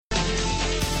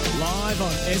Live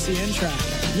on SEN Track,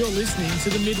 you're listening to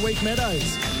the Midweek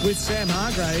Meadows with Sam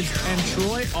Hargraves and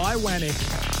Troy Iwanek.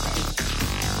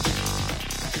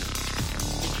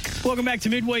 Welcome back to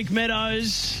Midweek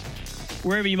Meadows.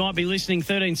 Wherever you might be listening,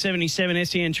 1377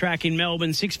 SEN Track in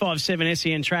Melbourne, 657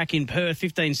 SEN Track in Perth,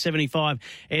 1575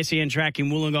 SEN Track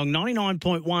in Wollongong,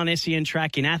 99.1 SEN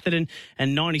Track in Atherton,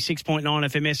 and 96.9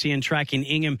 FM SEN Track in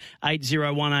Ingham,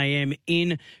 8:01 a.m.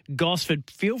 in Gosford.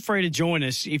 Feel free to join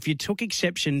us if you took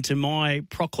exception to my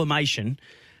proclamation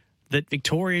that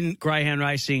Victorian greyhound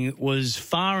racing was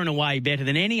far and away better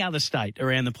than any other state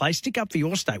around the place. Stick up for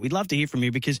your state. We'd love to hear from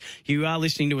you because you are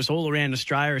listening to us all around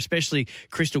Australia, especially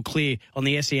crystal clear on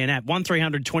the SEN app.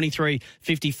 1300 23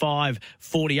 55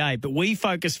 48. But we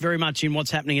focus very much in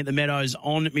what's happening at the Meadows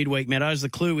on Midweek Meadows. The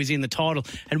clue is in the title.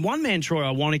 And one man, Troy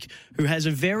Iwanek, who has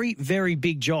a very, very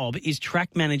big job is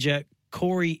track manager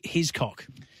Cory Hiscock.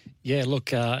 Yeah, look,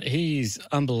 he's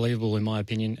unbelievable in my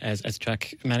opinion as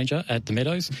track manager at the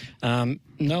Meadows.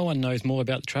 No one knows more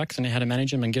about the tracks and how to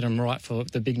manage them and get them right for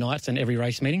the big nights and every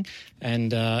race meeting.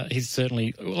 And he's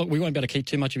certainly, we won't be able to keep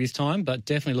too much of his time, but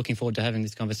definitely looking forward to having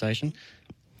this conversation.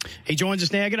 He joins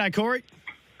us now. G'day, Cory.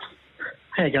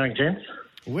 How you going, gents?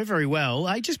 We're very well.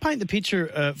 Hey, just paint the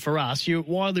picture for us. You're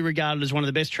widely regarded as one of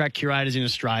the best track curators in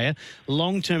Australia,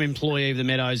 long-term employee of the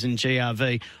Meadows and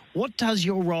GRV. What does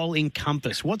your role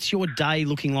encompass? What's your day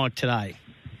looking like today?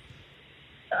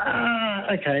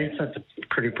 Okay, so it's a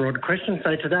pretty broad question.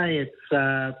 So today it's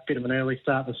a bit of an early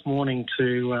start this morning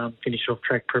to finish off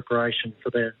track preparation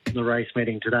for the race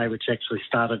meeting today, which actually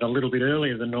started a little bit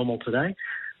earlier than normal today.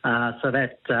 So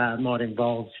that might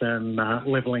involve some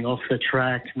levelling off the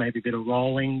track, maybe a bit of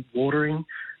rolling, watering.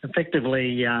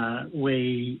 Effectively,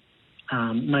 we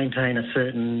maintain a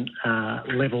certain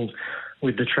level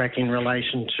with the track in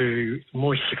relation to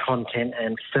moisture content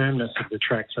and firmness of the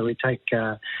track. So we take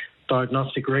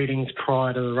diagnostic readings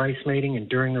prior to the race meeting and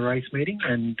during the race meeting,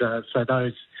 and so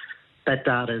that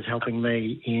data is helping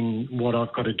me in what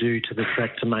I've got to do to the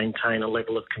track to maintain a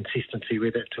level of consistency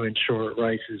with it to ensure it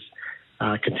races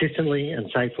consistently and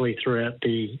safely throughout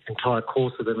the entire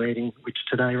course of the meeting, which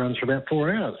today runs for about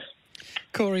 4 hours.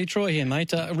 Cory, Troy here,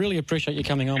 mate. I really appreciate you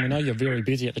coming on. We know you're very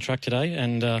busy at the track today,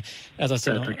 and as I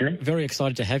said, I'm very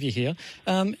excited to have you here.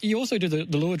 You also do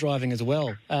the lure driving as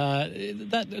well.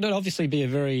 That'd obviously be a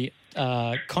very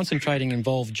concentrating,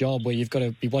 involved job where you've got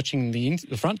to be watching the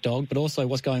front dog, but also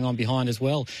what's going on behind as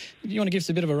well. Do you want to give us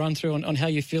a bit of a run-through on how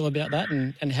you feel about that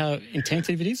and how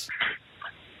intensive it is?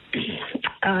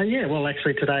 Yeah, well,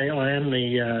 actually today I am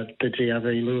the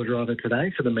GRV lure driver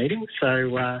today for the meeting.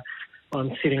 So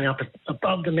I'm sitting up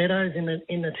above the Meadows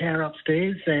in the tower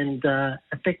upstairs, and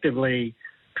effectively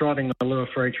driving the lure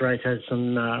for each race has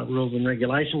some rules and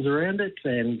regulations around it,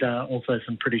 and also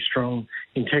some pretty strong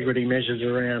integrity measures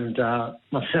around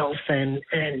myself and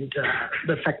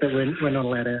the fact that we're not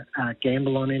allowed to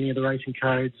gamble on any of the racing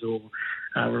codes, or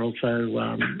we're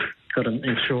also got to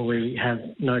ensure we have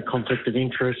no conflict of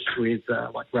interest with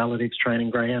like relatives training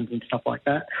greyhounds and stuff like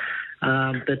that.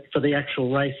 But for the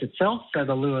actual race itself, so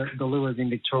the lures in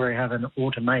Victoria have an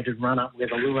automated run-up where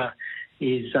the lure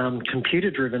is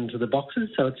computer-driven to the boxes,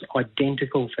 so it's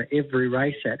identical for every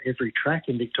race at every track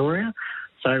in Victoria.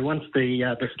 So once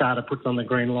the starter puts on the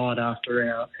green light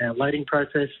after our loading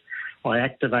process, I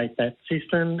activate that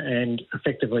system and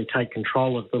effectively take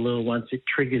control of the lure once it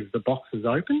triggers the boxes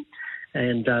open.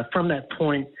 And from that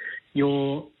point,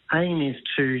 your aim is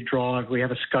to drive. We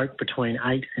have a scope between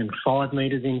 8 and 5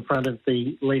 metres in front of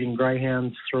the leading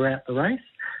greyhounds throughout the race.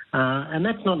 And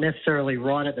that's not necessarily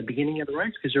right at the beginning of the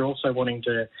race, because you're also wanting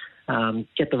to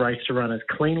get the race to run as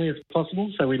cleanly as possible.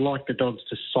 So we like the dogs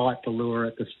to sight the lure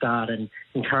at the start and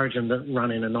encourage them to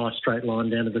run in a nice straight line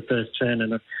down to the first turn.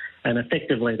 And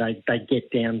effectively they get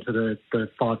down to the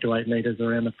 5 to 8 metres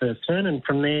around the first turn. And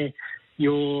from there,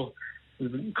 you're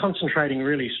concentrating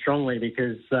really strongly,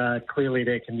 because clearly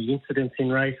there can be incidents in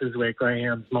races where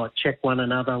greyhounds might check one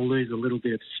another, lose a little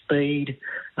bit of speed.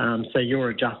 So you're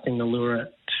adjusting the lure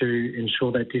to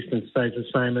ensure that distance stays the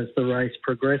same as the race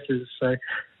progresses. So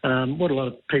what a lot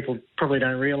of people probably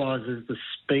don't realise is the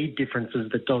speed differences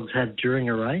that dogs have during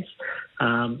a race.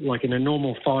 Like in a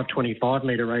normal 525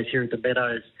 metre race here at the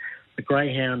Meadows, the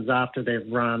greyhounds, after they've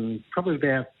run probably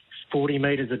about 40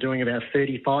 metres, are doing about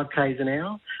 35 k's an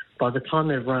hour. By the time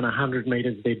they've run 100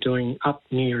 metres, they're doing up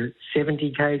near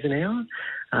 70 k's an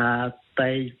hour.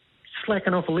 They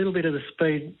slacken off a little bit of the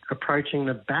speed approaching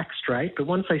the back straight, but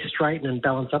once they straighten and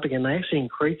balance up again, they actually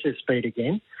increase their speed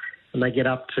again, and they get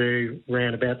up to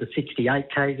around about the 68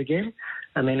 k's again.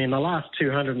 And then in the last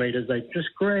 200 metres, they just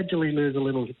gradually lose a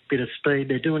little bit of speed.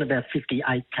 They're doing about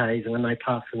 58 Ks when they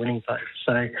pass the winning post.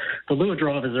 So the lure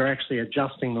drivers are actually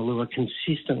adjusting the lure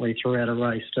consistently throughout a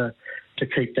race to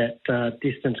keep that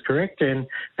distance correct. And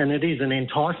it is an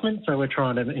enticement, so we're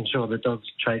trying to ensure the dogs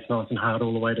chase nice and hard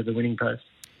all the way to the winning post.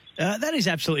 That is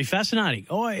absolutely fascinating.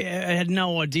 I had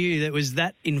no idea that was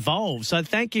that involved. So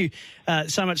thank you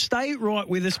so much. Stay right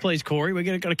with us, please, Cory.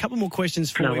 We've got a couple more questions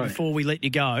for you before we let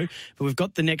you go. But we've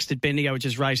got the next at Bendigo, which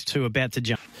is race 2, about to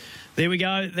jump. There we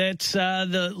go. That's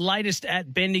the latest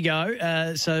at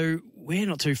Bendigo. So we're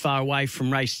not too far away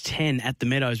from race 10 at the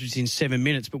Meadows, which is in 7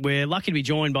 minutes, but we're lucky to be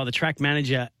joined by the track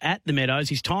manager at the Meadows.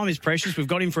 His time is precious. We've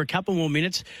got him for a couple more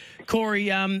minutes.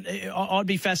 Cory, I'd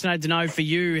be fascinated to know for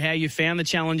you how you found the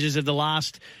challenges of the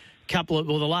last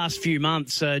few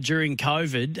months during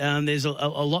COVID. There's a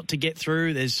lot to get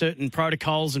through. There's certain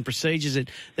protocols and procedures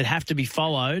that have to be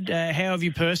followed. How have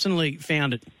you personally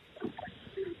found it?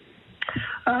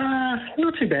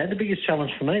 Not too bad. The biggest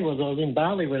challenge for me was I was in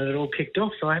Bali when it all kicked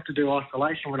off, so I had to do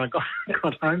isolation when I got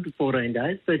home for 14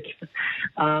 days. But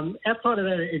outside of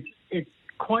that, it's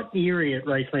quite eerie at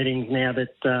race meetings now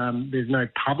that there's no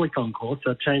public on course,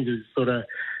 so it changes sort of,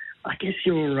 I guess,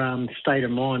 your state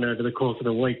of mind over the course of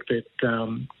the week. That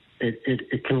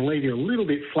it can leave you a little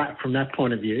bit flat from that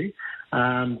point of view.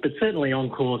 But certainly on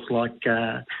course, like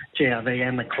GRV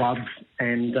and the clubs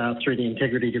and through the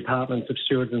integrity departments of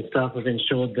stewards and staff have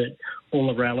ensured that all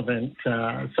the relevant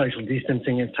social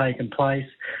distancing has taken place.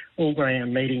 All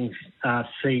greyhound meetings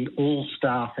see all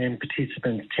staff and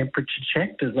participants temperature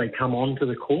checked as they come onto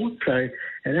the course. So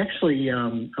it actually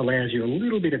allows you a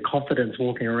little bit of confidence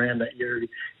walking around that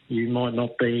you might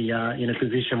not be in a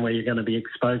position where you're going to be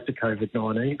exposed to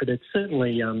COVID-19, but it's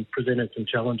certainly presented some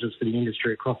challenges for the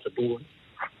industry across the board.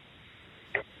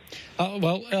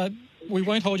 We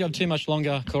won't hold you up too much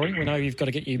longer, Cory. We know you've got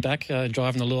to get you back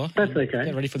driving the lure. That's okay.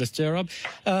 Get ready for the stir-up.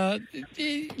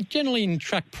 Generally in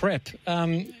track prep,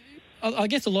 I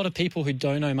guess a lot of people who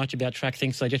don't know much about track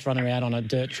think they just run around on a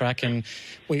dirt track and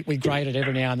we grade it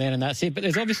every now and then and that's it. But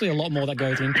there's obviously a lot more that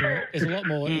goes into it. There's a lot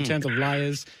more in terms of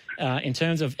layers. In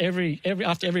terms of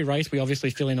after every race, we obviously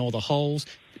fill in all the holes.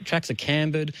 Tracks are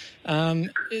cambered.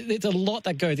 There's a lot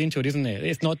that goes into it, isn't there?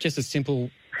 It's not just a simple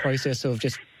process of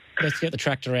just let's get the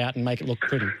tractor out and make it look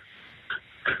pretty.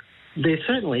 There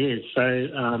certainly is. So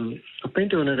I've been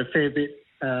doing it a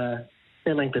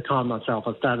fair length of time myself.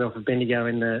 I started off at Bendigo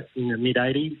in the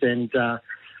mid-'80s, and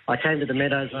I came to the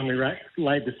Meadows when we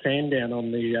laid the sand down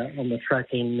on the track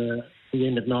in the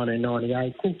end of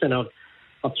 1998. Since then,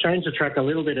 I've changed the track a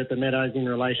little bit at the Meadows in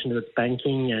relation to its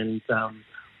banking and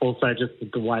also just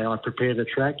the way I prepare the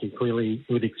track. You clearly,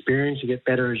 with experience, you get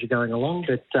better as you're going along.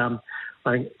 But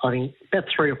I think about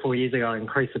 3 or 4 years ago, I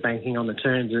increased the banking on the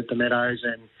turns at the Meadows,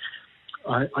 and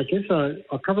I guess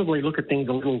I probably look at things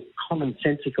a little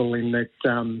commonsensical in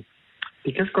that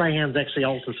because greyhounds actually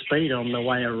alter speed on the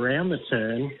way around the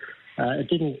turn, it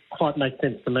didn't quite make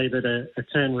sense to me that a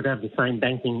turn would have the same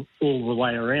banking all the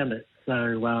way around it.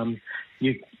 So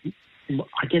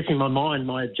I guess in my mind,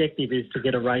 my objective is to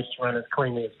get a race to run as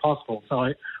cleanly as possible.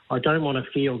 So I don't want a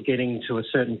field getting to a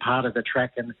certain part of the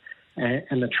track and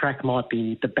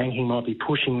the banking might be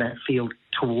pushing that field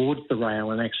towards the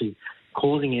rail and actually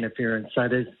causing interference. So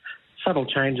there's subtle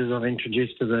changes I've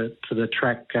introduced to the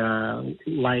track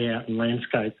layout and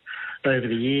landscape over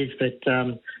the years. But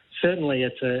certainly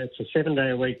it's a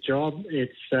 7-day-a-week job.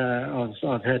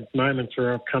 I've had moments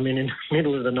where I've come in the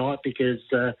middle of the night because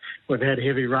we've had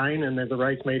heavy rain and there's a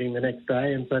race meeting the next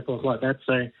day and so forth like that.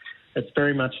 So it's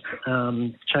very much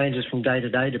changes from day to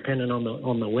day depending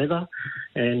on the weather.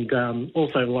 And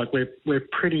also, like, we're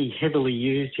pretty heavily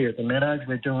used here at the Meadows.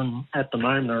 We're doing, at the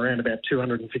moment, around about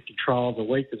 250 trials a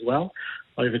week as well,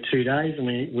 over 2 days, and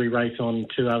we race on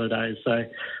 2 other days. So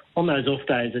on those off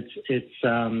days, it's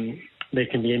there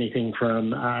can be anything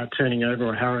from turning over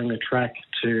or harrowing the track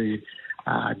to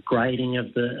grading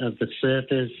of the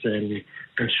surface and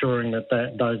ensuring that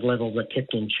those levels are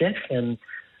kept in check.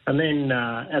 And then,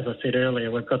 as I said earlier,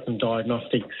 we've got some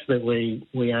diagnostics that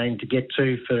we aim to get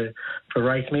to for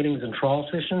race meetings and trial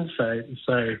sessions.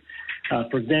 So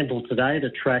for example, today the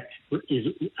track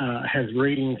has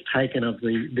readings taken of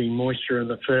the moisture and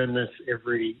the firmness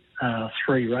every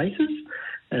 3 races.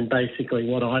 And basically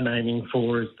what I'm aiming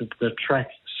for is that the track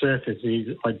surface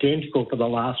is identical for the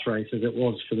last race as it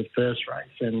was for the first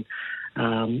race.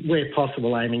 And where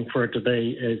possible, aiming for it to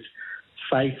be as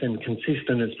safe and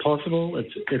consistent as possible.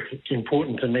 It's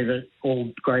important to me that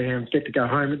all greyhounds get to go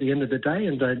home at the end of the day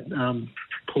and don't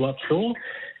pull up sore.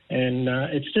 And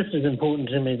it's just as important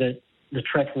to me that the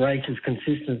track races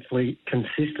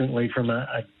consistently from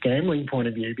a gambling point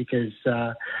of view, because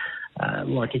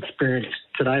like experience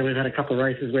today, we've had a couple of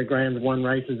races where Graham's won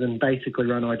races and basically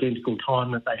run identical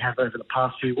time that they have over the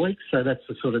past few weeks. So that's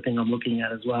the sort of thing I'm looking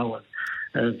at as well.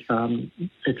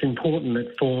 It's important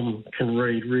that form can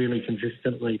read really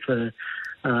consistently for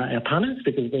our punters,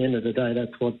 because at the end of the day,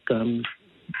 that's what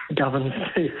governs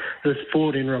the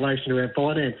sport in relation to our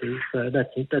finances. So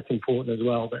that's important as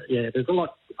well. But yeah, there's a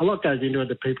lot goes into it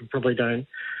that people probably don't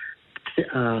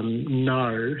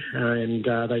know, and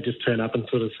they just turn up and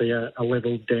sort of see a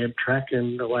level, damp track,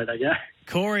 and away they go.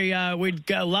 Cory, we'd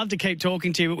love to keep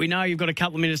talking to you, but we know you've got a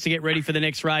couple of minutes to get ready for the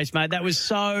next race, mate. That was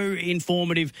so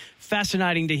informative,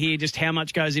 fascinating to hear just how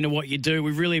much goes into what you do.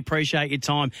 We really appreciate your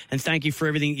time, and thank you for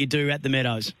everything that you do at the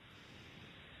Meadows.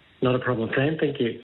 Not a problem, Sam. Thank you.